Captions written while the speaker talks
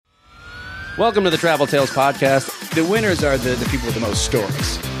Welcome to the Travel Tales Podcast. The winners are the people with the most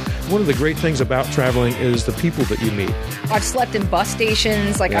stories. One of the great things about traveling is the people that you meet. I've slept in bus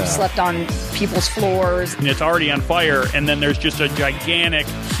stations, I've slept on people's floors. And it's already on fire, and then there's just a gigantic,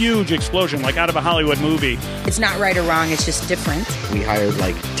 huge explosion, like out of a Hollywood movie. It's not right or wrong, it's just different. We hired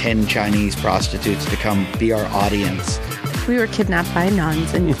like 10 Chinese prostitutes to come be our audience. We were kidnapped by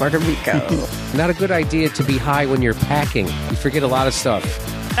nuns in Puerto Rico. Not a good idea to be high when you're packing. You forget a lot of stuff.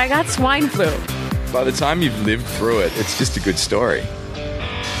 I got swine flu. By the time you've lived through it, it's just a good story.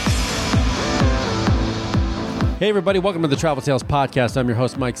 Hey, everybody. Welcome to the Travel Tales Podcast. I'm your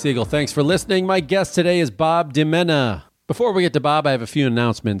host, Mike Siegel. Thanks for listening. My guest today is Bob DiMenna. Before we get to Bob, I have a few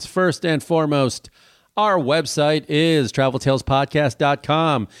announcements. First and foremost, our website is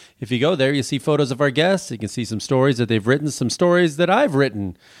traveltalespodcast.com. If you go there, you see photos of our guests. You can see some stories that they've written, some stories that I've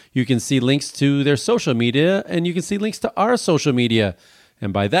written. You can see links to their social media, and you can see links to our social media.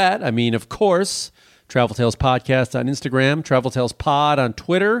 And by that, I mean, of course, Travel Tales Podcast on Instagram, Travel Tales Pod on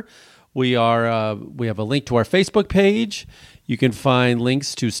Twitter. We have a link to our Facebook page. You can find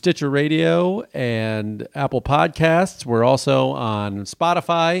links to Stitcher Radio and Apple Podcasts. We're also on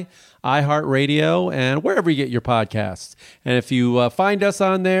Spotify, iHeartRadio, and wherever you get your podcasts. And if you find us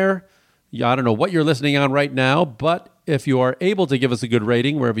on there, I don't know what you're listening on right now, but if you are able to give us a good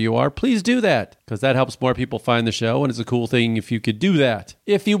rating wherever you are, please do that, because that helps more people find the show, and it's a cool thing if you could do that.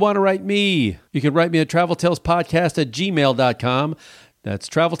 If you want to write me, you can write me at traveltalespodcast@gmail.com. That's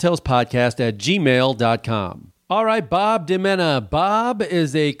traveltalespodcast@gmail.com. All right, Bob DiMenna. Bob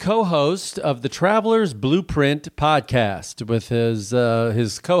is a co-host of the Traveler's Blueprint podcast with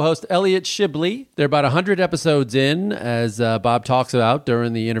his co-host, Elliot Shibley. They're about 100 episodes in, as Bob talks about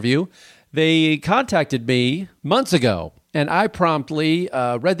during the interview. They contacted me months ago, and I promptly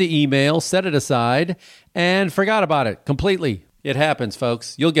read the email, set it aside, and forgot about it completely. It happens,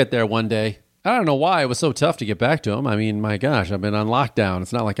 folks. You'll get there one day. I don't know why it was so tough to get back to him. I mean, my gosh, I've been on lockdown.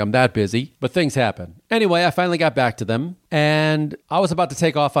 It's not like I'm that busy, but things happen. Anyway, I finally got back to them, and I was about to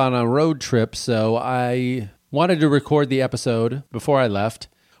take off on a road trip, so I wanted to record the episode before I left.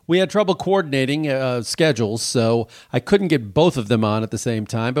 We had trouble coordinating schedules, so I couldn't get both of them on at the same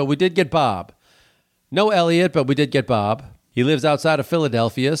time, but we did get Bob. No Elliot, but we did get Bob. He lives outside of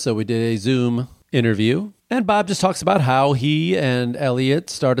Philadelphia, so we did a Zoom interview. And Bob just talks about how he and Elliot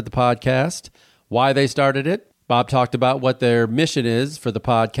started the podcast, why they started it. Bob talked about what their mission is for the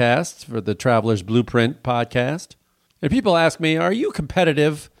podcast, for the Traveler's Blueprint podcast. And people ask me, are you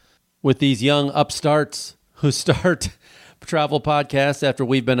competitive with these young upstarts who start travel podcasts after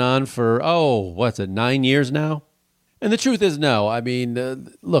we've been on for, 9 years now? And the truth is no. I mean,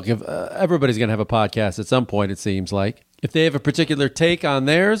 look, if everybody's going to have a podcast at some point, it seems like. If they have a particular take on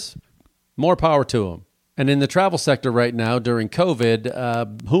theirs, more power to them. And in the travel sector right now during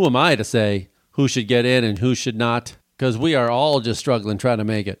COVID, who am I to say who should get in and who should not? Because we are all just struggling trying to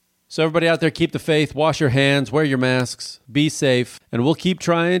make it. So everybody out there, keep the faith, wash your hands, wear your masks, be safe, and we'll keep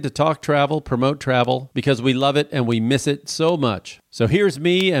trying to talk travel, promote travel, because we love it and we miss it so much. So here's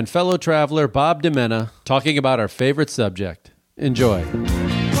me and fellow traveler Bob DiMenna talking about our favorite subject. Enjoy.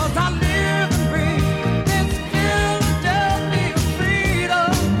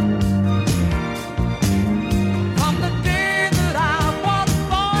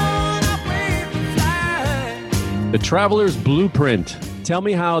 The Traveler's Blueprint. Tell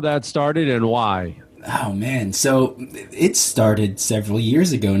me how that started and why. Oh, man. So it started several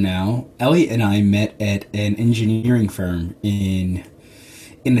years ago now. Elliot and I met at an engineering firm in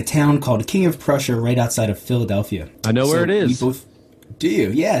a town called King of Prussia right outside of Philadelphia. I know where it is. Do you?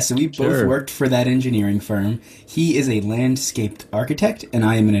 Yeah, so we both worked for that engineering firm. He is a landscape architect, and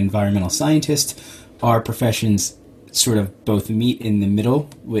I am an environmental scientist. Our professions sort of both meet in the middle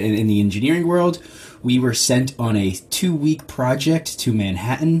in the engineering world. We were sent on a 2-week project to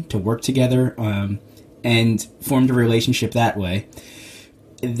Manhattan to work together and formed a relationship that way.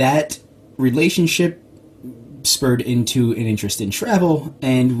 That relationship spurred into an interest in travel,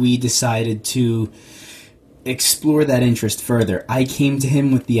 and we decided to explore that interest further. I came to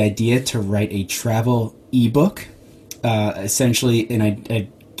him with the idea to write a travel ebook, essentially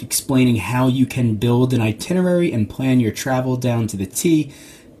explaining how you can build an itinerary and plan your travel down to the T.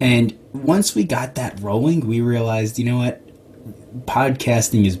 And once we got that rolling, we realized, you know what?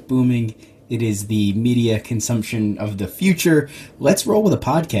 Podcasting is booming. It is the media consumption of the future. Let's roll with a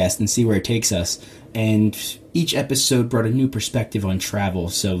podcast and see where it takes us. And each episode brought a new perspective on travel.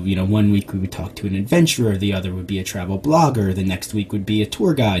 So, 1 week we would talk to an adventurer, the other would be a travel blogger, the next week would be a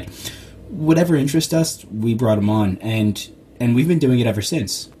tour guide. Whatever interests us, we brought them on, and we've been doing it ever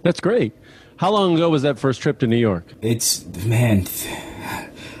since. That's great. How long ago was that first trip to New York?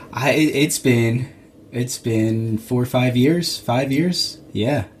 It's been 4 or 5 years. 5 years.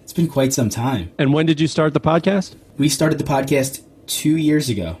 Yeah, it's been quite some time. And when did you start the podcast? We started the podcast 2 years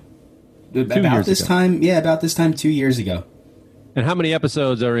ago. About this time 2 years ago. And how many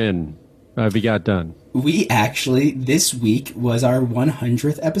episodes have you got done? We actually, this week was our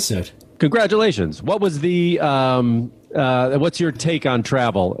 100th episode. Congratulations. What was what's your take on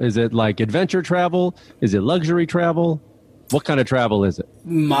travel? Is it like adventure travel? Is it luxury travel? What kind of travel is it?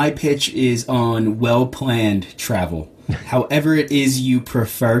 My pitch is on well-planned travel. However it is you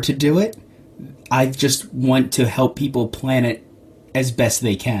prefer to do it, I just want to help people plan it as best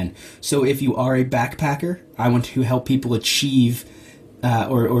they can. So if you are a backpacker, I want to help people achieve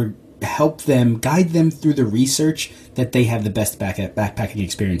or help them, guide them through the research that they have the best backpacking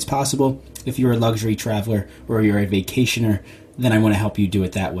experience possible. If you're a luxury traveler or you're a vacationer, then I want to help you do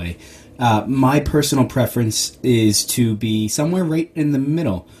it that way. My personal preference is to be somewhere right in the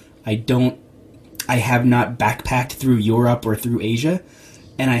middle. I have not backpacked through Europe or through Asia,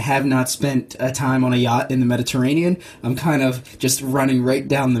 and I have not spent a time on a yacht in the Mediterranean. I'm kind of just running right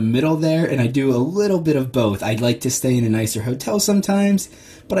down the middle there, and I do a little bit of both. I like to stay in a nicer hotel sometimes,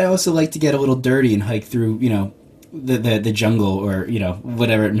 but I also like to get a little dirty and hike through, the jungle or,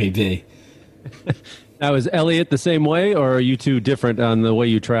 whatever it may be. Now, is Elliot the same way, or are you two different on the way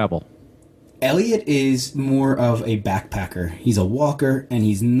you travel? Elliot is more of a backpacker. He's a walker, and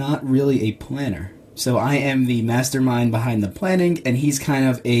he's not really a planner. So I am the mastermind behind the planning, and he's kind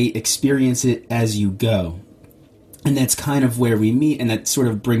of a experience it as you go. And that's kind of where we meet, and that sort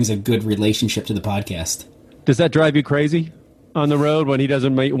of brings a good relationship to the podcast. Does that drive you crazy on the road when he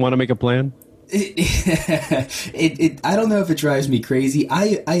doesn't want to make a plan? I don't know if it drives me crazy.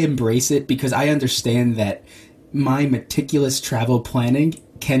 I embrace it because I understand that my meticulous travel planning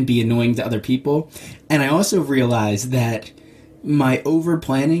can be annoying to other people. And I also realize that my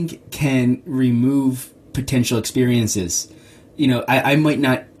over-planning can remove potential experiences. I might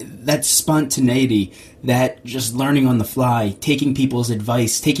not... That spontaneity, that just learning on the fly, taking people's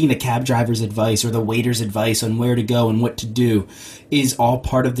advice, taking the cab driver's advice or the waiter's advice on where to go and what to do is all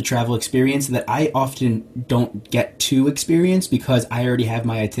part of the travel experience that I often don't get to experience because I already have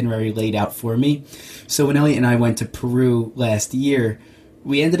my itinerary laid out for me. So when Elliot and I went to Peru last year,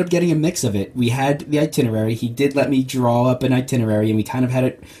 we ended up getting a mix of it. We had the itinerary. He did let me draw up an itinerary, and we kind of had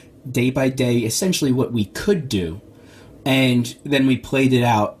it day by day, essentially what we could do. And then we played it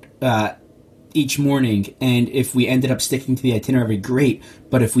out each morning, and if we ended up sticking to the itinerary, great.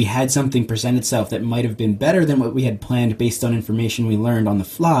 But if we had something present itself that might have been better than what we had planned based on information we learned on the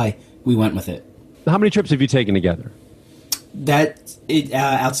fly, we went with it. How many trips have you taken together?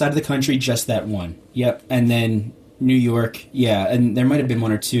 Outside of the country, just that one. Yep. And then New York, yeah, and there might have been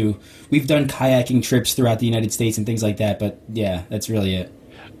one or two. We've done kayaking trips throughout the United States and things like that, but yeah, that's really it.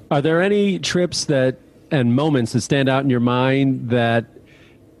 Are there any trips and moments that stand out in your mind that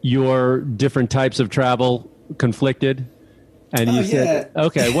your different types of travel conflicted? And you said,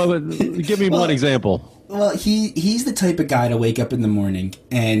 okay, give me one example. Well, he's the type of guy to wake up in the morning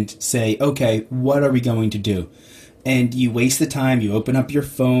and say, okay, what are we going to do? And you waste the time, you open up your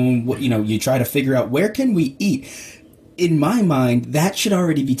phone, you try to figure out where can we eat. In my mind, that should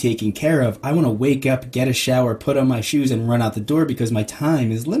already be taken care of. I want to wake up, get a shower, put on my shoes, and run out the door because my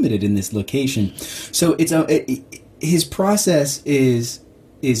time is limited in this location. So his process is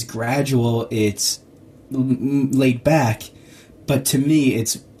gradual, it's laid back, but to me,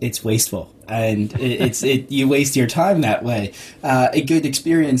 it's wasteful, and you waste your time that way. A good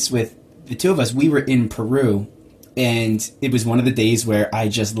experience with the two of us, we were in Peru. And it was one of the days where I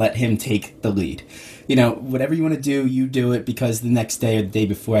just let him take the lead. Whatever you want to do, you do it, because the next day or the day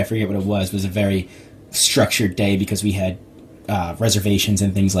before, I forget what it was a very structured day because we had reservations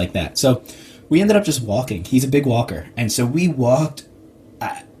and things like that. So we ended up just walking. He's a big walker. And so we walked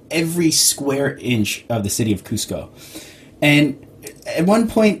every square inch of the city of Cusco. And at one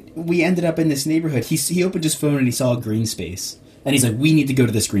point, we ended up in this neighborhood. He opened his phone and he saw a green space. And he's like, we need to go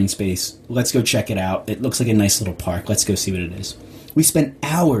to this green space. Let's go check it out. It looks like a nice little park. Let's go see what it is. We spent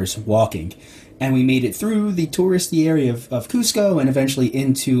hours walking, and we made it through the touristy area of Cusco and eventually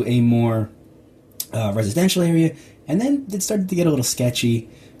into a more residential area. And then it started to get a little sketchy.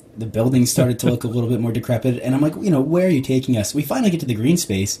 The buildings started to look a little bit more decrepit. And I'm like, where are you taking us? We finally get to the green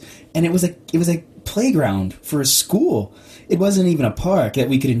space, and it was a playground for a school. It wasn't even a park that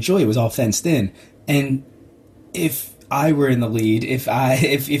we could enjoy. It was all fenced in. And if I were in the lead,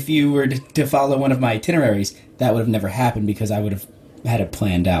 if you were to follow one of my itineraries, that would have never happened because I would have had it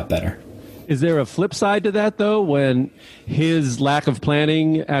planned out better. Is there a flip side to that, though, when his lack of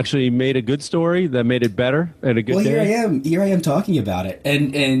planning actually made a good story that made it better and a good day? Here I am talking about it.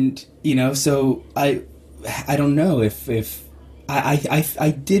 And you know, so I don't know if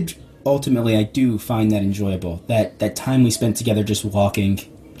I did ultimately, I do find that enjoyable. That time we spent together just walking,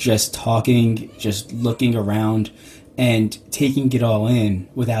 just talking, just looking around and taking it all in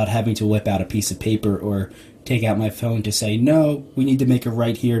without having to whip out a piece of paper or take out my phone to say, no, we need to make a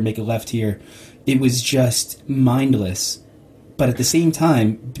right here, make a left here. It was just mindless. But at the same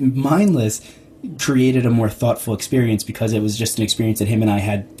time, mindless created a more thoughtful experience because it was just an experience that him and I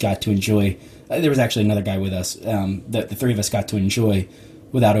had got to enjoy. There was actually another guy with us that the three of us got to enjoy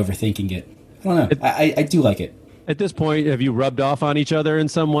without overthinking it. I don't know. I do like it. At this point, have you rubbed off on each other in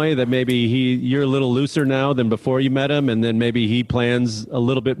some way that maybe you're a little looser now than before you met him, and then maybe he plans a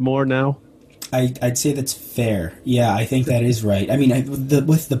little bit more now? I'd say that's fair. Yeah, I think that is right. I mean,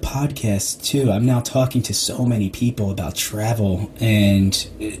 with the podcast, too, I'm now talking to so many people about travel, and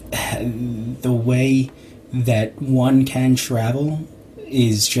the way that one can travel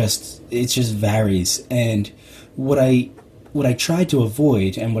is just varies. And what I tried to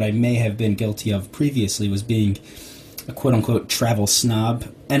avoid, and what I may have been guilty of previously, was being a quote-unquote travel snob.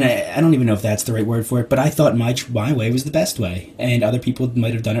 And I don't even know if that's the right word for it, but I thought my way was the best way, and other people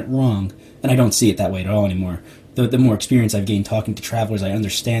might have done it wrong. And I don't see it that way at all anymore. The more experience I've gained talking to travelers, I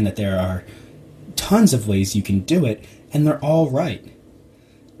understand that there are tons of ways you can do it, and they're all right.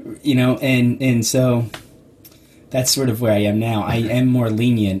 You know, and so that's sort of where I am now. I am more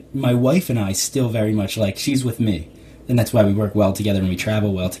lenient. My wife and I still very much she's with me. And that's why we work well together and we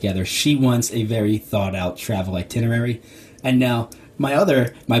travel well together. She wants a very thought-out travel itinerary. And now my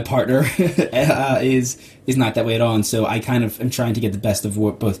partner is not that way at all. And so I kind of am trying to get the best of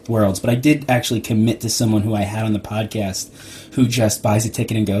both worlds. But I did actually commit to someone who I had on the podcast who just buys a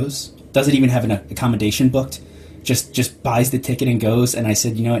ticket and goes. Doesn't even have an accommodation booked. Just buys the ticket and goes. And I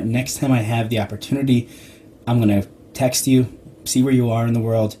said, you know what, next time I have the opportunity, I'm going to text you, see where you are in the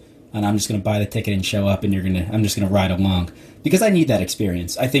world, and I'm just going to buy the ticket and show up, and I'm just going to ride along. Because I need that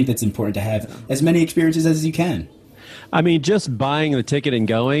experience. I think that's important to have as many experiences as you can. I mean, just buying the ticket and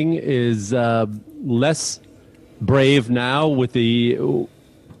going is less brave now with the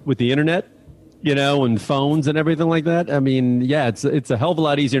internet, you know, and phones and everything like that. I mean, yeah, it's a hell of a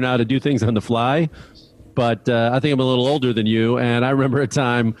lot easier now to do things on the fly. But I think I'm a little older than you, and I remember a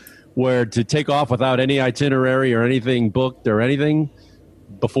time where to take off without any itinerary or anything booked or anything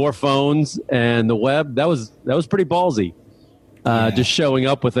before phones and the web, that was pretty ballsy. Just showing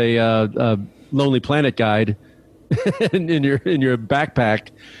up with a Lonely Planet guide in your backpack,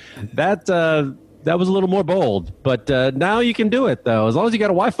 that was a little more bold. But now you can do it, though. As long as you got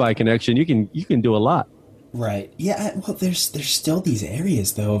a Wi-Fi connection, you can do a lot. Right. Yeah. Well, there's still these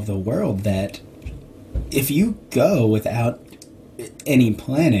areas though of the world that if you go without any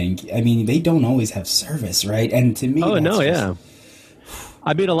planning, I mean, they don't always have service, right? And to me, yeah.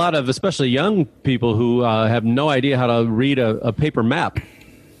 I meet a lot of, especially young people who have no idea how to read a paper map.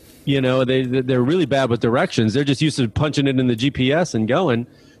 You know, they're really bad with directions. They're just used to punching it in the GPS and going.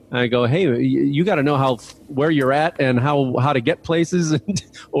 And I go, hey, you got to know where you're at and how to get places,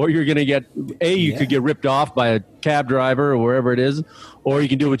 or you're going to get you could get ripped off by a cab driver or wherever it is, or you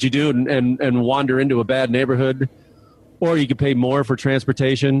can do what you do and wander into a bad neighborhood, or you could pay more for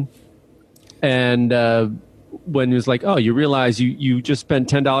transportation. And when it's like, oh, you realize you just spent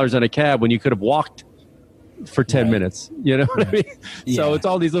 $10 on a cab when you could have walked for 10 minutes. You know what I mean? Yeah. So it's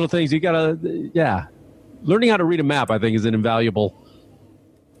all these little things. You got to, learning how to read a map, I think, is an invaluable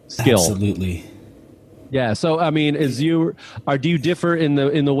skill. Absolutely. Yeah. So, I mean, do you differ in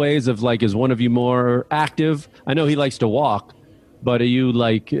the ways of is one of you more active? I know he likes to walk, but are you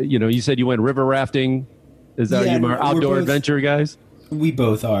you said you went river rafting. Is that you more outdoor adventure guys? We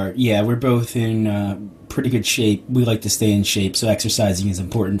both are. Yeah, we're both in pretty good shape. We like to stay in shape, so exercising is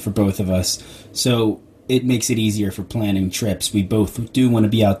important for both of us. So it makes it easier for planning trips. We both do want to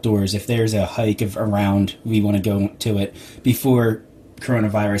be outdoors. If there's a hike around, we want to go to it. Before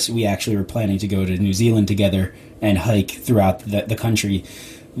coronavirus, we actually were planning to go to New Zealand together and hike throughout the country.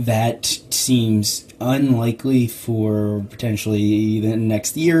 That seems unlikely for potentially the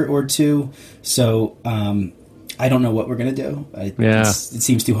next year or two. So I don't know what we're going to do. It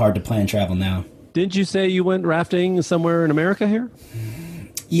seems too hard to plan travel now. Didn't you say you went rafting somewhere in America here?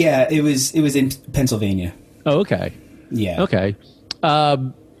 Yeah, it was in Pennsylvania. Oh, okay. Yeah. Okay.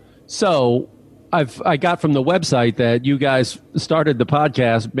 So I got from the website that you guys started the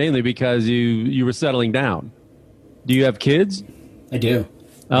podcast mainly because you were settling down. Do you have kids? I do.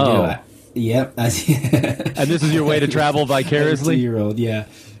 Oh. I do. Yep. And this is your way to travel vicariously? 2-year-old, yeah.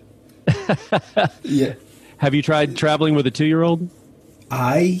 Yeah. Have you tried traveling with a 2-year-old?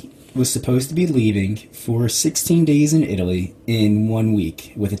 I was supposed to be leaving for 16 days in Italy in 1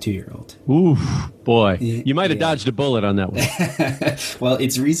 week with a 2-year-old. Ooh, boy. You might have dodged a bullet on that one. Well,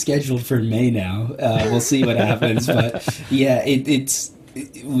 it's rescheduled for May now. We'll see what happens. But yeah, it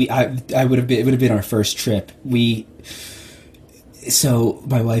would have been our first trip. So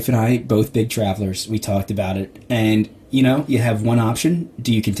my wife and I, both big travelers, we talked about it. And, you have one option.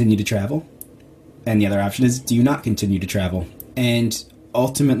 Do you continue to travel? And the other option is, do you not continue to travel? And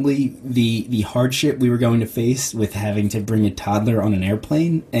ultimately, the hardship we were going to face with having to bring a toddler on an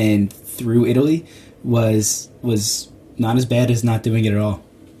airplane and through Italy was not as bad as not doing it at all.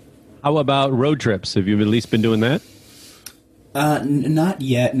 How about road trips? Have you at least been doing that? Not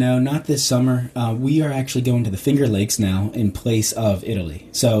yet. No, not this summer. We are actually going to the Finger Lakes now in place of Italy.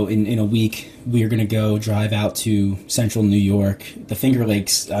 So in a week, we are going to go drive out to central New York. The Finger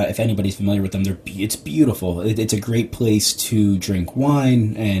Lakes, if anybody's familiar with them, it's beautiful. It's a great place to drink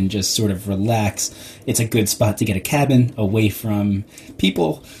wine and just sort of relax. It's a good spot to get a cabin away from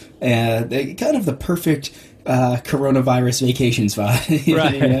people. Kind of the perfect coronavirus vacation spot.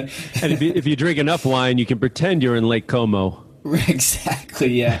 Right. And if you drink enough wine, you can pretend you're in Lake Como. Exactly,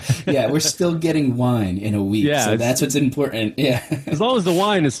 yeah. We're still getting wine in a week, so that's what's important, yeah. As long as the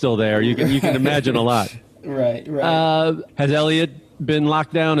wine is still there, you can imagine a lot. Right. Has Elliot been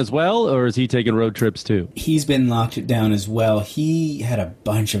locked down as well, or is he taking road trips too? He's been locked down as well. He had a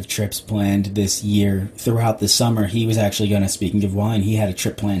bunch of trips planned this year. Throughout the summer, he was actually going to, speaking of wine, he had a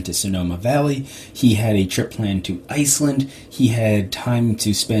trip planned to Sonoma Valley. He had a trip planned to Iceland. He had time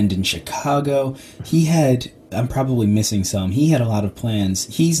to spend in Chicago. I'm probably missing some. He had a lot of plans.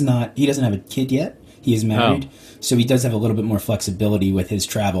 He doesn't have a kid yet. He is married. So he does have a little bit more flexibility with his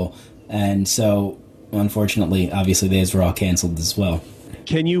travel. And so, unfortunately, obviously, theirs were all canceled as well.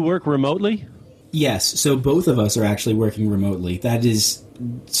 Can you work remotely? Yes. So both of us are actually working remotely. That is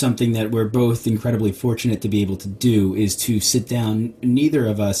something that we're both incredibly fortunate to be able to do, is to sit down. Neither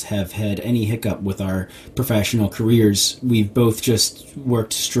of us have had any hiccup with our professional careers. We've both just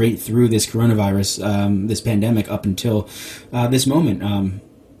worked straight through this coronavirus, this pandemic, up until this moment.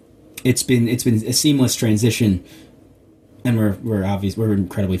 It's been a seamless transition, and we're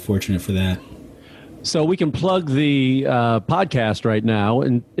incredibly fortunate for that. So we can plug the podcast right now,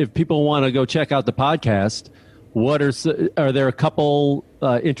 and if people want to go check out the podcast, are there a couple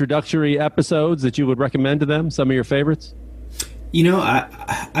introductory episodes that you would recommend to them? Some of your favorites?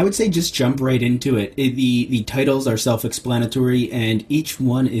 I would say just jump right into it. The titles are self-explanatory, and each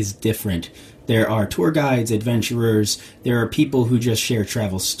one is different. There are tour guides, adventurers. There are people who just share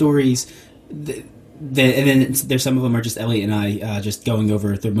travel stories. And then there's some of them are just Elliot and I just going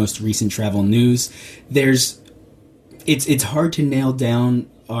over the most recent travel news. It's hard to nail down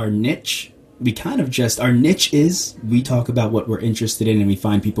our niche. Our niche is we talk about what we're interested in, and we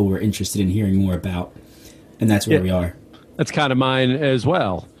find people we're interested in hearing more about. And that's where we are. That's kind of mine as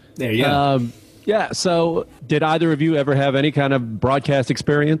well. There you go. So did either of you ever have any kind of broadcast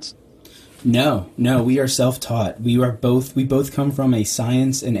experience? No, we are self-taught. We both come from a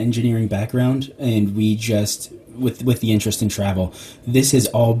science and engineering background, and we just, with the interest in travel, this has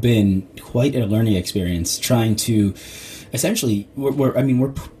all been quite a learning experience, trying to, essentially, we're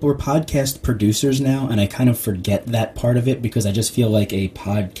podcast producers now, and I kind of forget that part of it because I just feel like a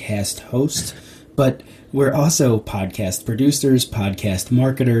podcast host, but we're also podcast producers, podcast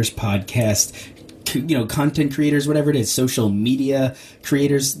marketers, content creators, whatever it is, social media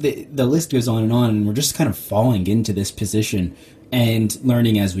creators, the list goes on, and we're just kind of falling into this position and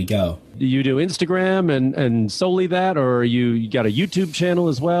learning as we go. Do you do Instagram and solely that, or you got a YouTube channel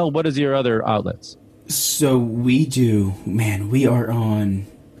as well? What is your other outlets? So we are on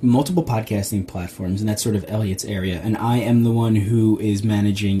multiple podcasting platforms, and that's sort of Elliot's area, and I am the one who is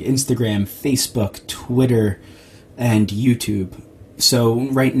managing Instagram, Facebook, Twitter, and YouTube. So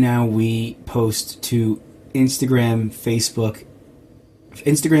right now we post to Instagram, Facebook,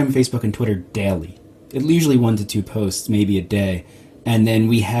 and Twitter daily. Usually 1 to 2 posts, maybe a day. And then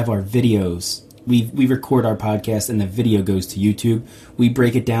we have our videos. We record our podcast, and the video goes to YouTube. We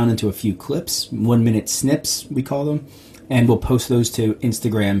break it down into a few clips, 1-minute snips, we call them. And we'll post those to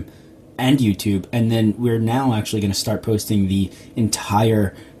Instagram and YouTube. And then we're now actually going to start posting the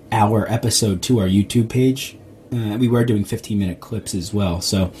entire hour episode to our YouTube page. We were doing 15-minute clips as well.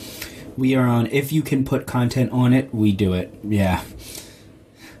 So we are on, if you can put content on it, we do it. Yeah.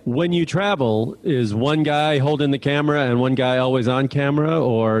 When you travel, is one guy holding the camera and one guy always on camera,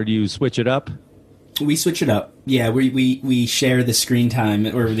 or do you switch it up? We switch it up. Yeah, we share the screen time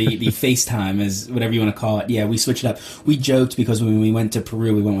or the FaceTime, as whatever you want to call it. Yeah, we switch it up. We joked because when we went to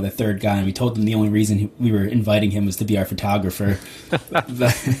Peru, we went with a third guy, and we told them the only reason we were inviting him was to be our photographer.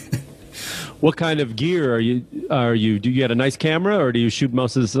 What kind of gear are you? Do you get a nice camera, or do you shoot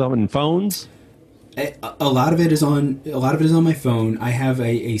most of this on phones? A lot of it is on my phone. I have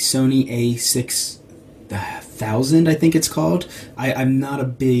a Sony A6000, I think it's called. I'm not a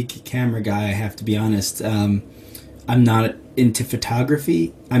big camera guy, I have to be honest. I'm not into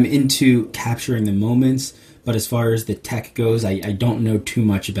photography. I'm into capturing the moments, but as far as the tech goes, I don't know too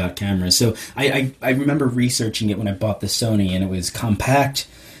much about cameras. So I remember researching it when I bought the Sony, and it was compact,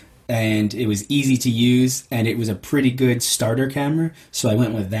 and it was easy to use, and it was a pretty good starter camera, so I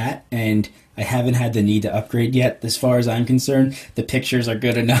went with that, and I haven't had the need to upgrade yet. As far as I'm concerned, the pictures are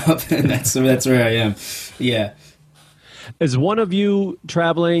good enough, and that's where I am. Yeah. Is one of you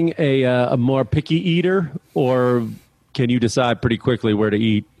traveling a more picky eater, or can you decide pretty quickly where to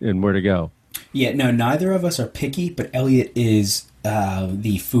eat and where to go? Yeah, no, neither of us are picky, but Elliot is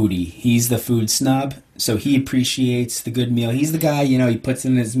the foodie. He's the food snob, so he appreciates the good meal. He's the guy, he puts it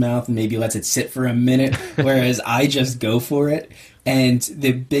in his mouth and maybe lets it sit for a minute, whereas I just go for it. And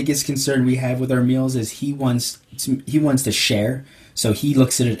the biggest concern we have with our meals is he wants to share. So he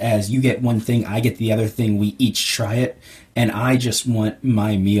looks at it as, you get one thing, I get the other thing, we each try it, and I just want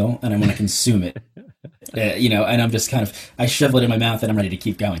my meal, and I want to consume it. And I'm just I shovel it in my mouth, and I'm ready to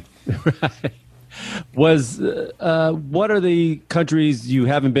keep going. Right. What are the countries you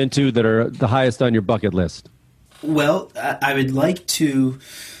haven't been to that are the highest on your bucket list? Well, I would like to.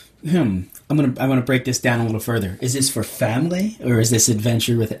 I want to break this down a little further. Is this for family, or is this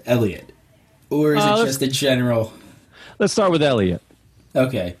adventure with Elliot, or is it just a general? Let's start with Elliot.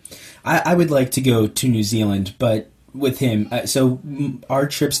 Okay, I would like to go to New Zealand, but with him. So our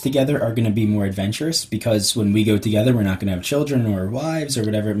trips together are going to be more adventurous, because when we go together, we're not going to have children or wives or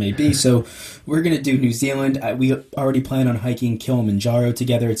whatever it may be. So we're going to do New Zealand. We already plan on hiking Kilimanjaro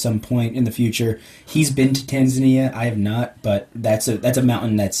together at some point in the future. He's been to Tanzania. I have not, but that's a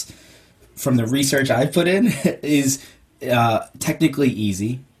mountain that's, from the research I've put in, is technically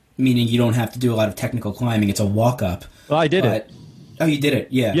easy, meaning you don't have to do a lot of technical climbing. It's a walk up. Well, I did it. Oh, you did it?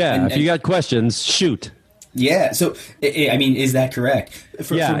 Yeah. Yeah, if you got questions, shoot. Yeah, so I mean, is that correct?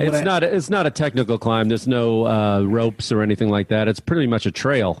 It's not a technical climb. There's no ropes or anything like that. It's pretty much a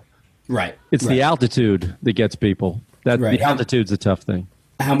trail. Right. It's the altitude that gets people. The altitude's a tough thing.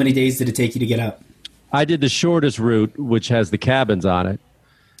 How many days did it take you to get up? I did the shortest route, which has the cabins on it.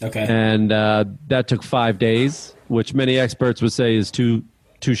 Okay. And that took 5 days, which many experts would say is too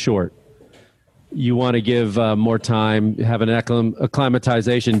short. You want to give more time, have an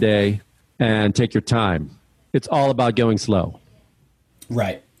acclimatization day, and take your time. It's all about going slow.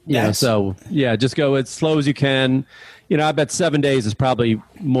 Right. Just go as slow as you can. I bet 7 days is probably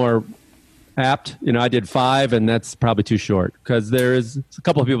more apt. I did 5, and that's probably too short, because there's a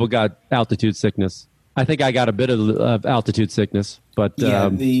couple of people got altitude sickness. I think I got a bit of altitude sickness, but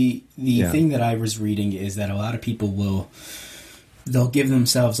the thing that I was reading is that a lot of people they'll give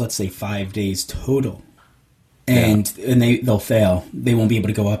themselves, let's say, 5 days total. And they'll fail. They won't be able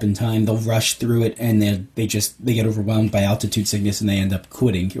to go up in time. They'll rush through it, and they get overwhelmed by altitude sickness, and they end up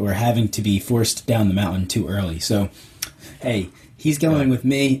quitting or having to be forced down the mountain too early. So, hey, he's going with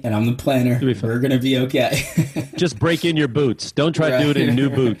me, and I'm the planner. We're going to be okay. Just break in your boots. Don't try to do it in new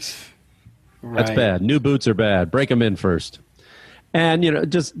boots. That's bad. New boots are bad. Break them in first. And,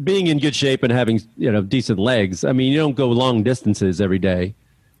 just being in good shape and having, decent legs. I mean, you don't go long distances every day.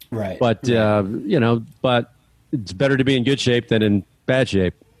 Right. But, but it's better to be in good shape than in bad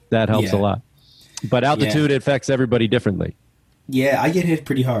shape. That helps a lot. But altitude affects everybody differently. Yeah, I get hit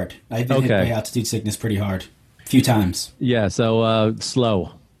pretty hard. I've been hit by altitude sickness pretty hard. A few times. Yeah, so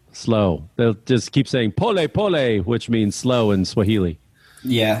slow. They'll just keep saying pole, pole, which means slow in Swahili.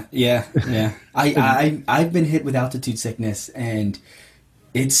 Yeah. I've been hit with altitude sickness, and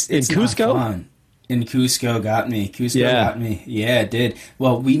it's in Cusco? Not fun. In Cusco got me. Got me. Yeah, it did.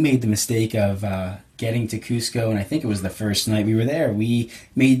 Well, we made the mistake of getting to Cusco, and I think it was the first night we were there. We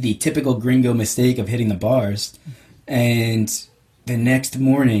made the typical gringo mistake of hitting the bars, and the next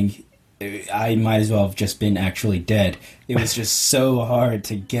morning, I might as well have just been actually dead. It was just so hard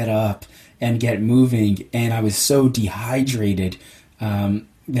to get up and get moving, and I was so dehydrated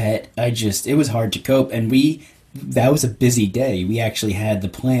that it was hard to cope. And that was a busy day. We actually had the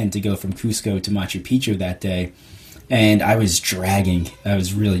plan to go from Cusco to Machu Picchu that day, and I was dragging. I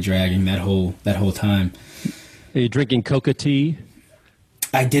was really dragging that whole time. Are you drinking coca tea?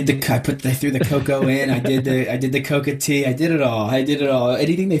 I threw the cocoa in. I did the coca tea. I did it all.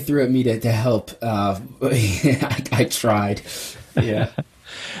 Anything they threw at me to help. I tried. Yeah.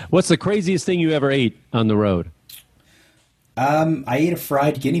 What's the craziest thing you ever ate on the road? I ate a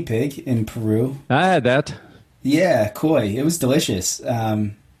fried guinea pig in Peru. I had that. Yeah, koi. It was delicious.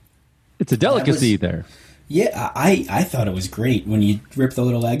 It's a delicacy there. Yeah, I thought it was great. When you rip the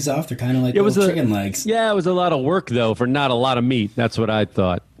little legs off, they're kind of like little chicken legs. Yeah, it was a lot of work, though, for not a lot of meat. That's what I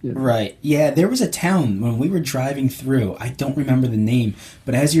thought. Right. Yeah, there was a town when we were driving through. I don't remember the name,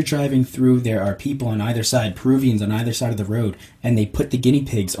 but as you're driving through, there are people on either side, Peruvians on either side of the road, and they put the guinea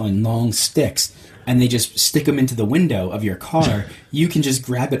pigs on long sticks, and they just stick them into the window of your car. You can just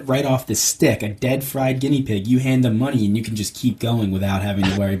grab it right off the stick, a dead fried guinea pig. You hand them money, and you can just keep going without having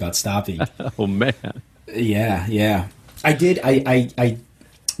to worry about stopping. Oh, man. Yeah. I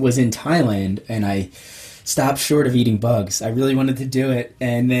was in Thailand, and I stopped short of eating bugs. I really wanted to do it,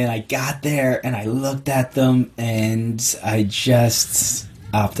 and then I got there, and I looked at them, and I just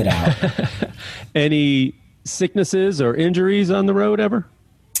opted out. Any sicknesses or injuries on the road ever?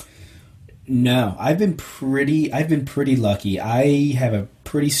 No, I've been pretty lucky. I have a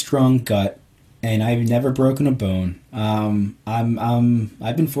pretty strong gut, and I've never broken a bone.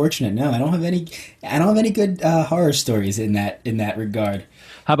 I've been fortunate. No, I don't have any good horror stories in that regard.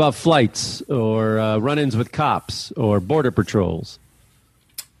 How about flights or run-ins with cops or border patrols?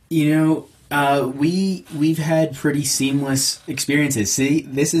 You know, we've had pretty seamless experiences. See,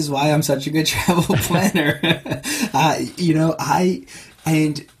 this is why I'm such a good travel planner.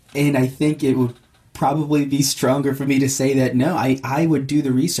 And I think it would probably be stronger for me to say that no, I would do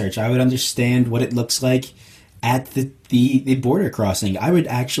the research. I would understand what it looks like at the border crossing. I would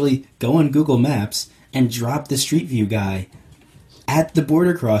actually go on Google Maps and drop the Street View guy at the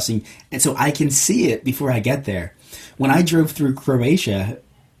border crossing, and so I can see it before I get there. When I drove through Croatia,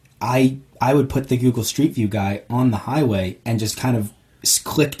 I would put the Google Street View guy on the highway and just kind of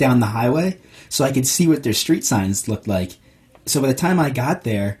click down the highway so I could see what their street signs looked like. So by the time I got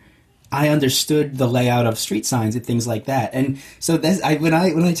there, I understood the layout of street signs and things like that. And so when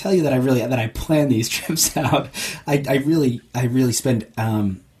I tell you that I plan these trips out, I really spend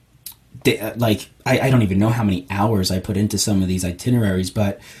I don't even know how many hours I put into some of these itineraries,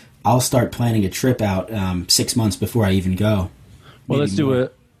 but I'll start planning a trip out 6 months before I even go. Well, let's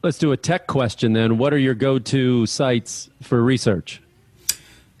do a tech question then. What are your go-to sites for research?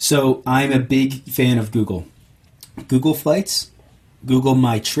 So I'm a big fan of Google. Google Flights, Google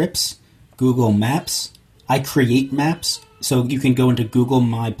My Trips, Google Maps. I create maps, so you can go into Google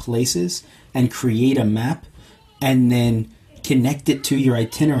My Places and create a map and then connect it to your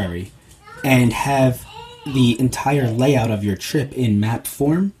itinerary and have the entire layout of your trip in map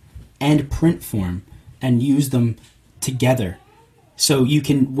form and print form and use them together. So you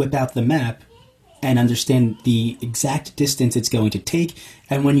can whip out the map and understand the exact distance it's going to take.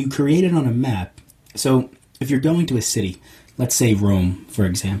 And when you create it on a map, so if you're going to a city, let's say Rome, for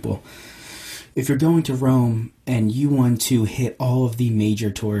example, if you're going to Rome and you want to hit all of the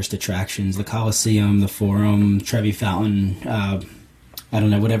major tourist attractions, the Colosseum, the Forum, Trevi Fountain, I don't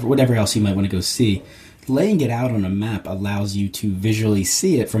know, whatever else you might want to go see, laying it out on a map allows you to visually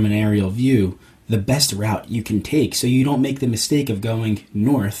see it from an aerial view, the best route you can take, so you don't make the mistake of going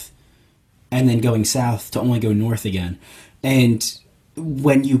north and then going south to only go north again. And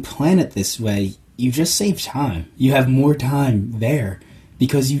when you plan it this way, you just save time. You have more time there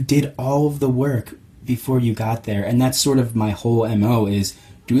because you did all of the work before you got there. And that's sort of my whole MO is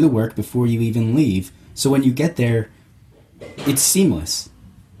do the work before you even leave. So when you get there, it's seamless.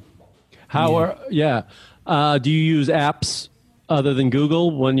 Do you use apps other than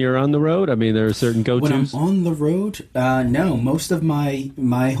Google when you're on the road? I mean, there are certain go-tos. When I'm on the road, no. Most of my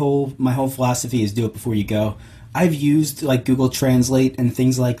whole philosophy is do it before you go. I've used like Google Translate and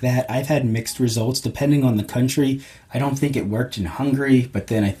things like that. I've had mixed results depending on the country. I don't think it worked in Hungary, but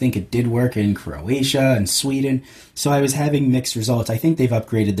then I think it did work in Croatia and Sweden. So I was having mixed results. I think they've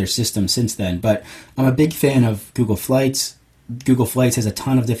upgraded their system since then, but I'm a big fan of Google Flights. Google Flights has a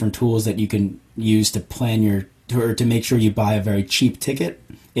ton of different tools that you can use to plan to make sure you buy a very cheap ticket.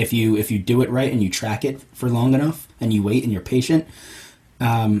 If you do it right and you track it for long enough and you wait and you're patient.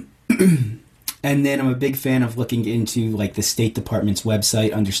 And then I'm a big fan of looking into like the State Department's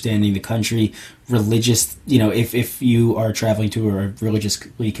website, understanding the country, religious, if you are traveling to a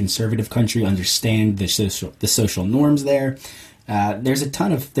religiously conservative country, understand the social norms there. There's a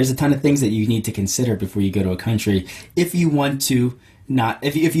ton of things that you need to consider before you go to a country. If you want to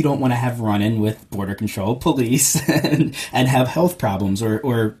if you don't want to have run-in with border control, police, and have health problems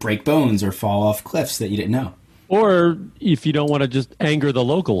or break bones or fall off cliffs that you didn't know. Or if you don't want to just anger the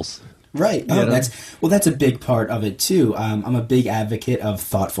locals. Right. Oh, that's a big part of it too. I'm a big advocate of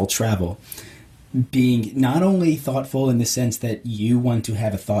thoughtful travel. Being not only thoughtful in the sense that you want to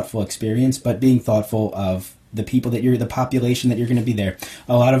have a thoughtful experience, but being thoughtful of the people the population that you're going to be there.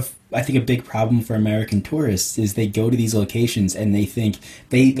 I think a big problem for American tourists is they go to these locations and they think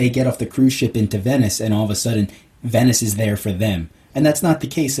they get off the cruise ship into Venice and all of a sudden Venice is there for them. And that's not the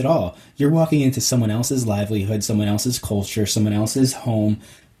case at all. You're walking into someone else's livelihood, someone else's culture, someone else's home,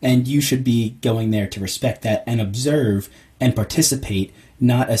 and you should be going there to respect that and observe and participate,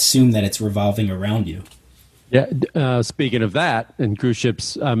 not assume that it's revolving around you. Yeah. Speaking of that, and cruise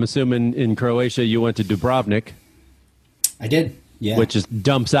ships, I'm assuming in Croatia you went to Dubrovnik. I did. Yeah. Which just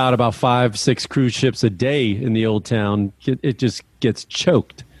dumps out about 5-6 cruise ships a day in the old town. It just gets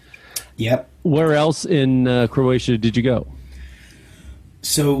choked. Yep. Where else in Croatia did you go?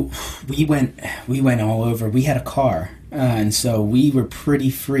 So we went all over. We had a car, and so we were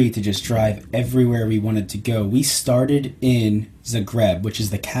pretty free to just drive everywhere we wanted to go. We started in Zagreb, which is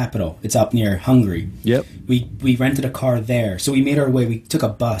the capital. It's up near Hungary. Yep. We rented a car there. So we made our way. We took a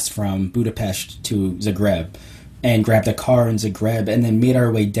bus from Budapest to Zagreb and grabbed a car in Zagreb and then made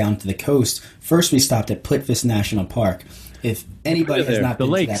our way down to the coast. First, we stopped at Plitvice National Park. If anybody has not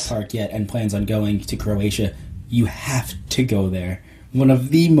been to that park yet and plans on going to Croatia, you have to go there. One of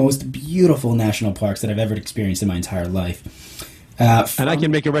the most beautiful national parks that I've ever experienced in my entire life. And I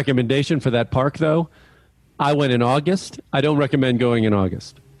can make a recommendation for that park, though. I went in August. I don't recommend going in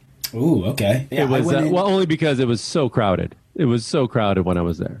August. Ooh, okay. Yeah, it was only because it was so crowded. It was so crowded when I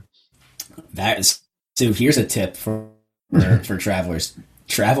was there. So here's a tip for travelers.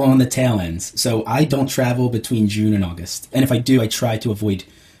 Travel on the tail ends. So I don't travel between June and August. And if I do, I try to avoid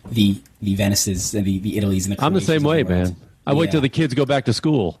the Venices and the Italys and the Croatias. I'm the same way, man. I wait till the kids go back to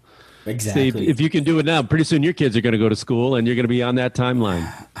school. Exactly. See, if you can do it now, pretty soon your kids are going to go to school and you're going to be on that timeline.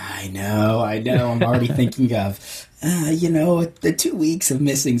 I know. I'm already thinking of, the 2 weeks of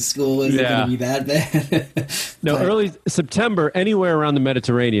missing school isn't going to be that bad. No, early September, anywhere around the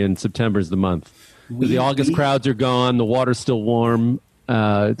Mediterranean, September is the month. The August crowds are gone. The water's still warm.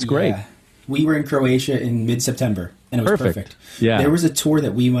 It's great. Yeah. We were in Croatia in mid-September, and it was perfect. Yeah. There was a tour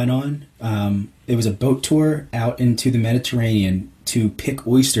that we went on. It was a boat tour out into the Mediterranean to pick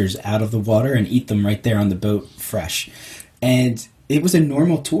oysters out of the water and eat them right there on the boat fresh. And it was a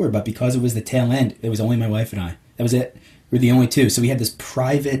normal tour, but because it was the tail end, it was only my wife and I. That was it. We were the only two. So we had this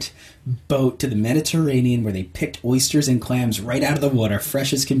private boat to the Mediterranean where they picked oysters and clams right out of the water,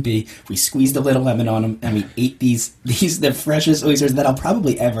 fresh as can be. We squeezed a little lemon on them, and we ate the freshest oysters that I'll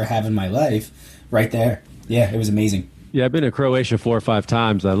probably ever have in my life right there. Yeah, it was amazing. Yeah, I've been to Croatia 4 or 5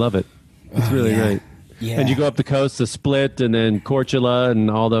 times. I love it. It's really great. Yeah. And you go up the coast to Split and then Korčula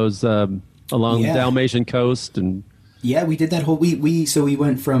and all those along the Dalmatian coast. And yeah, we did that whole... We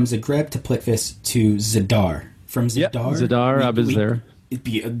went from Zagreb to Plitvice to Zadar. From Zadar... Zadar, I was there.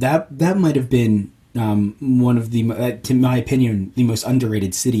 That might have been one of the, to my opinion, the most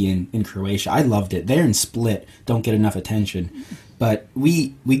underrated city in Croatia. I loved it. There in Split don't get enough attention. But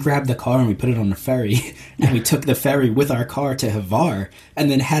we grabbed the car and we put it on the ferry, and we took the ferry with our car to Hvar, and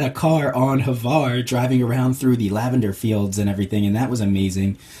then had a car on Hvar driving around through the lavender fields and everything, and that was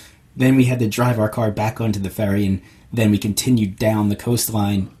amazing. Then we had to drive our car back onto the ferry, and then we continued down the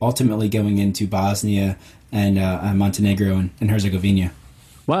coastline, ultimately going into Bosnia and Montenegro and Herzegovina.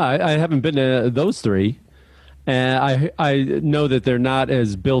 Wow, I haven't been to those 3. And I know that they're not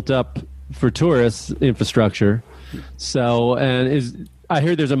as built up for tourist infrastructure. So, I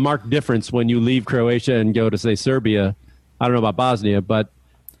hear there's a marked difference when you leave Croatia and go to, say, Serbia. I don't know about Bosnia, but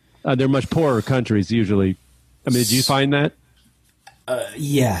they're much poorer countries usually. I mean, did you find that?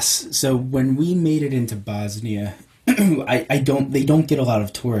 Yes. So when we made it into Bosnia, they don't get a lot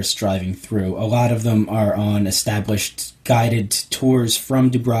of tourists driving through. A lot of them are on established guided tours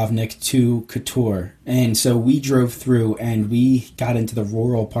from Dubrovnik to Kotor. And so we drove through and we got into the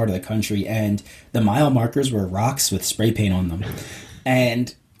rural part of the country, and the mile markers were rocks with spray paint on them.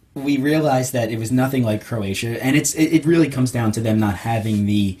 And we realized that it was nothing like Croatia, and it really comes down to them not having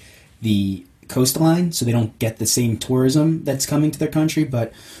the coastline, so they don't get the same tourism that's coming to their country.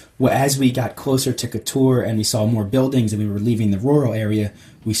 But as we got closer to Kotor and we saw more buildings and we were leaving the rural area,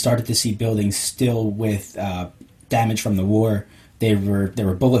 we started to see buildings still with damage from the war. There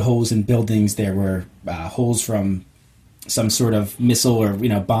were bullet holes in buildings. There were holes from some sort of missile or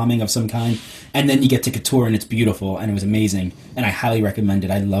bombing of some kind. And then you get to Kotor and it's beautiful and it was amazing. And I highly recommend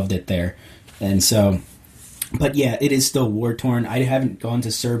it. I loved it there. And so, but yeah, it is still war torn. I haven't gone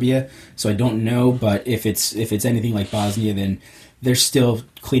to Serbia, so I don't know. But if it's anything like Bosnia, then they're still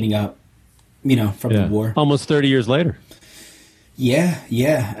cleaning up from the war. Almost 30 years later.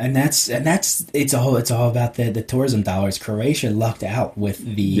 Yeah, and that's it's all about the tourism dollars. Croatia lucked out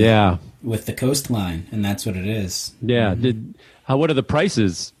with the coastline, and that's what it is. Yeah. What are the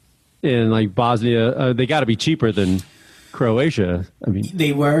prices in like Bosnia? They got to be cheaper than Croatia. I mean,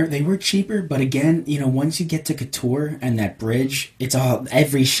 they were cheaper, but again, once you get to Kotor and that bridge,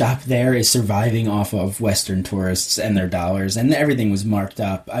 every shop there is surviving off of Western tourists and their dollars, and everything was marked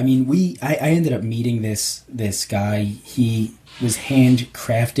up. I mean, I ended up meeting this guy. He was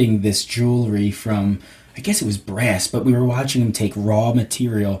handcrafting this jewelry from, I guess it was brass, but we were watching him take raw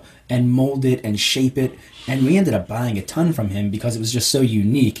material and mold it and shape it, and we ended up buying a ton from him because it was just so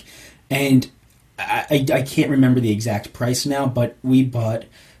unique. And I can't remember the exact price now, but we bought,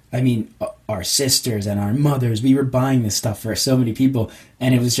 our sisters and our mothers, we were buying this stuff for so many people,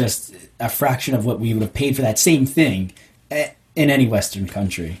 and it was just a fraction of what we would have paid for that same thing in any Western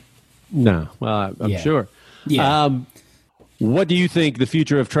country. No, well, I'm sure. Yeah. What do you think the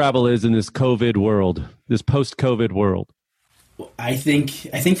future of travel is in this COVID world, this post-COVID world? I think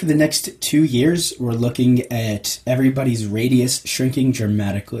for the next 2 years, we're looking at everybody's radius shrinking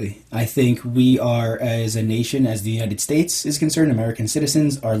dramatically. I think we are, as a nation, as the United States is concerned, American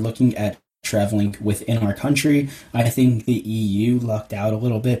citizens are looking at traveling within our country. I think the EU lucked out a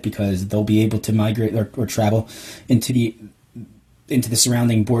little bit because they'll be able to migrate or travel into the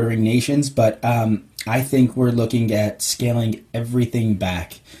surrounding bordering nations. But I think we're looking at scaling everything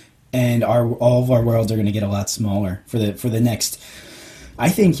back. And all of our worlds are going to get a lot smaller for the next. I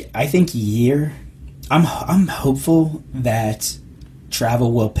think year. I'm hopeful that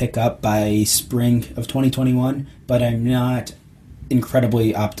travel will pick up by spring of 2021, but I'm not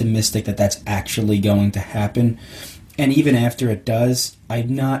incredibly optimistic that that's actually going to happen. And even after it does,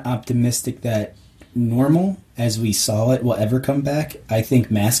 I'm not optimistic that normal, as we saw it, will ever come back. I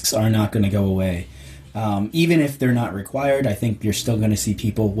think masks are not going to go away. Even if they're not required, I think you're still going to see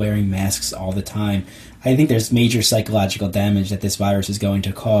people wearing masks all the time. I think there's major psychological damage that this virus is going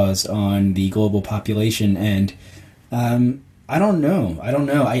to cause on the global population, and I don't know.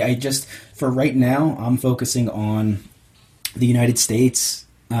 I just, for right now, I'm focusing on the United States,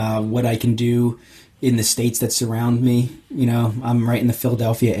 what I can do in the states that surround me. I'm right in the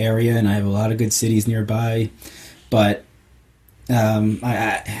Philadelphia area, and I have a lot of good cities nearby, but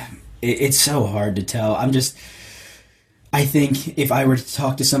it's so hard to tell. I think if I were to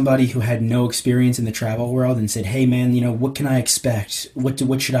talk to somebody who had no experience in the travel world and said, hey man, what can I expect?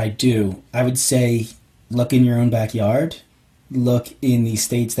 What should I do? I would say, look in your own backyard, look in the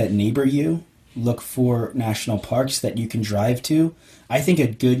states that neighbor you, look for national parks that you can drive to. I think a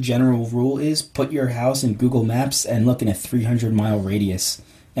good general rule is put your house in Google Maps and look in a 300-mile radius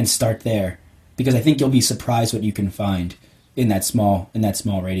and start there, because I think you'll be surprised what you can find in that small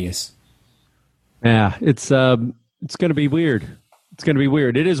radius. Yeah, it's going to be weird. It's going to be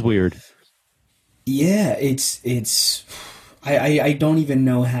weird. It is weird. Yeah, I don't even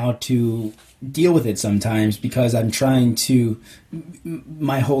know how to deal with it sometimes, because I'm trying to,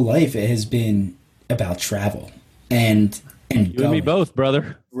 my whole life it has been about travel and you going. and me both,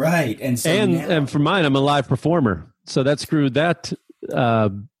 brother. Right. And so and for mine, I'm a live performer, so that screwed that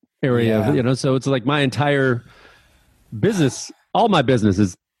area. Yeah. So it's like my entire business, all my business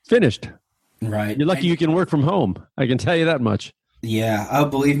is finished. Right. You're lucky you can work from home. I can tell you that much. Yeah. Oh,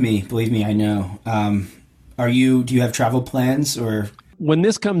 believe me, I know. Do you have travel plans or? When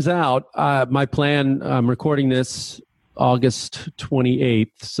this comes out, my plan, I'm recording this August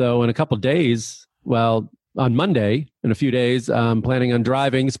 28th. So in a couple of days, on Monday, in a few days, I'm planning on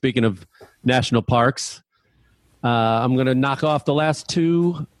driving. Speaking of national parks, I'm going to knock off the last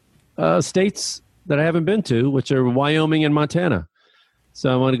two states that I haven't been to, which are Wyoming and Montana. So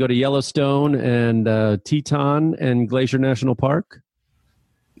I want to go to Yellowstone and Teton and Glacier National Park.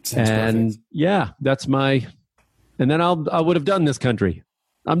 Sounds perfect. Yeah, that's my. And then I would have done this country.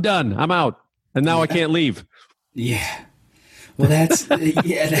 I'm done. I'm out, and now I can't leave. Yeah. Well, that's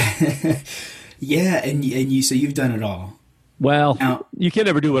yeah, and you. So you've done it all. Well, now, you can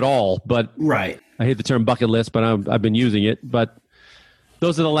never do it all, but right. I hate the term bucket list, but I've been using it. But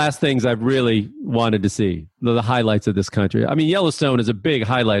those are the last things I've really wanted to see, the highlights of this country. I mean, Yellowstone is a big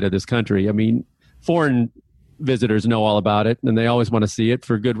highlight of this country. I mean, foreign visitors know all about it, and they always want to see it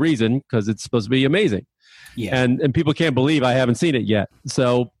for good reason, because it's supposed to be amazing. Yeah. And people can't believe I haven't seen it yet.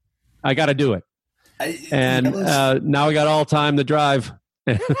 So I got to do it. Now I got all time to drive.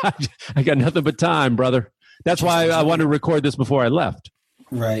 I got nothing but time, brother. That's why I wanted to record this before I left.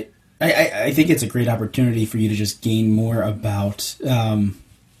 Right. I think it's a great opportunity for you to just gain more about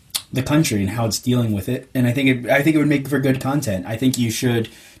the country and how it's dealing with it. And I think it would make for good content. I think you should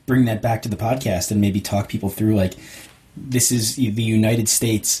bring that back to the podcast and maybe talk people through, like, this is the United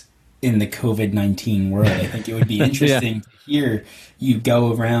States in the COVID-19 world. I think it would be interesting to hear you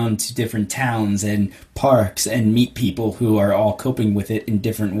go around to different towns and parks and meet people who are all coping with it in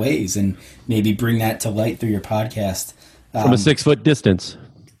different ways, and maybe bring that to light through your podcast. From a 6-foot distance.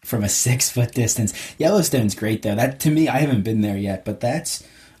 From a 6-foot distance. Yellowstone's great, though. That, to me, I haven't been there yet, but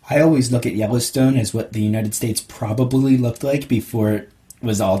I always look at Yellowstone as what the United States probably looked like before it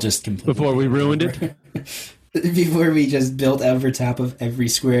was all just completely... Before we ruined it? Before we just built over top of every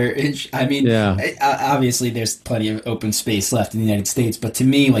square inch. I mean, obviously there's plenty of open space left in the United States, but to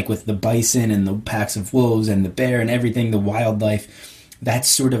me, like with the bison and the packs of wolves and the bear and everything, the wildlife, that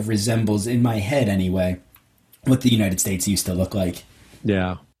sort of resembles, in my head anyway, what the United States used to look like.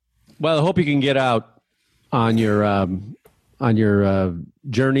 Yeah. Well, I hope you can get out on your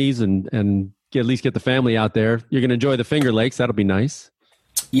journeys and at least get the family out there. You're going to enjoy the Finger Lakes. That'll be nice.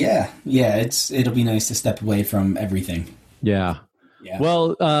 Yeah. It'll be nice to step away from everything. Yeah.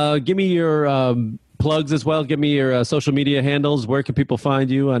 Well, give me your plugs as well. Give me your social media handles. Where can people find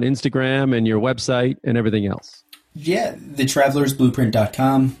you on Instagram and your website and everything else? Yeah,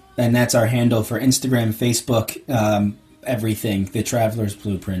 thetravelersblueprint.com, and that's our handle for Instagram, Facebook, everything. The Traveler's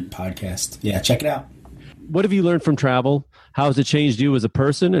Blueprint Podcast. Yeah, check it out. What have you learned from travel? How has it changed you as a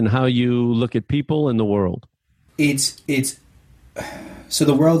person and how you look at people in the world? So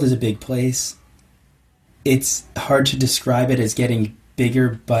the world is a big place. It's hard to describe it as getting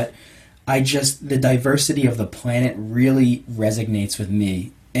bigger, but the diversity of the planet really resonates with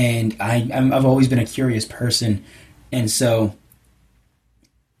me. And I've always been a curious person. And so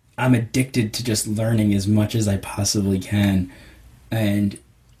I'm addicted to just learning as much as I possibly can. And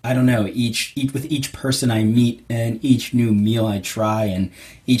I don't know, with each person I meet and each new meal I try and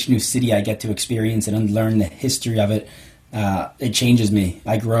each new city I get to experience and unlearn the history of it, it changes me.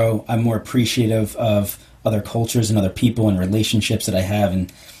 I grow. I'm more appreciative of other cultures and other people and relationships that I have.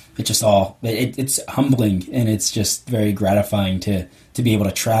 And it just it's humbling, and it's just very gratifying to be able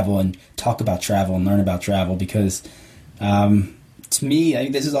to travel and talk about travel and learn about travel, because to me, I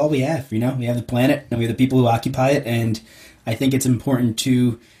think this is all we have. We have the planet and we have the people who occupy it. And I think it's important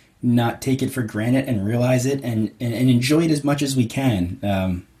to not take it for granted and realize it and enjoy it as much as we can.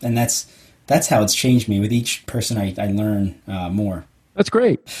 And that's how it's changed me. With each person I learn more. That's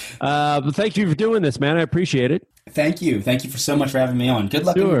great. Thank you for doing this, man. I appreciate it. Thank you. Thank you so much for having me on. Good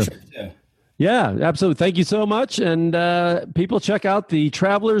luck on your trip, too. Yeah, absolutely. Thank you so much. And people, check out the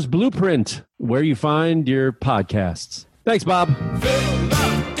Traveler's Blueprint, where you find your podcasts. Thanks, Bob.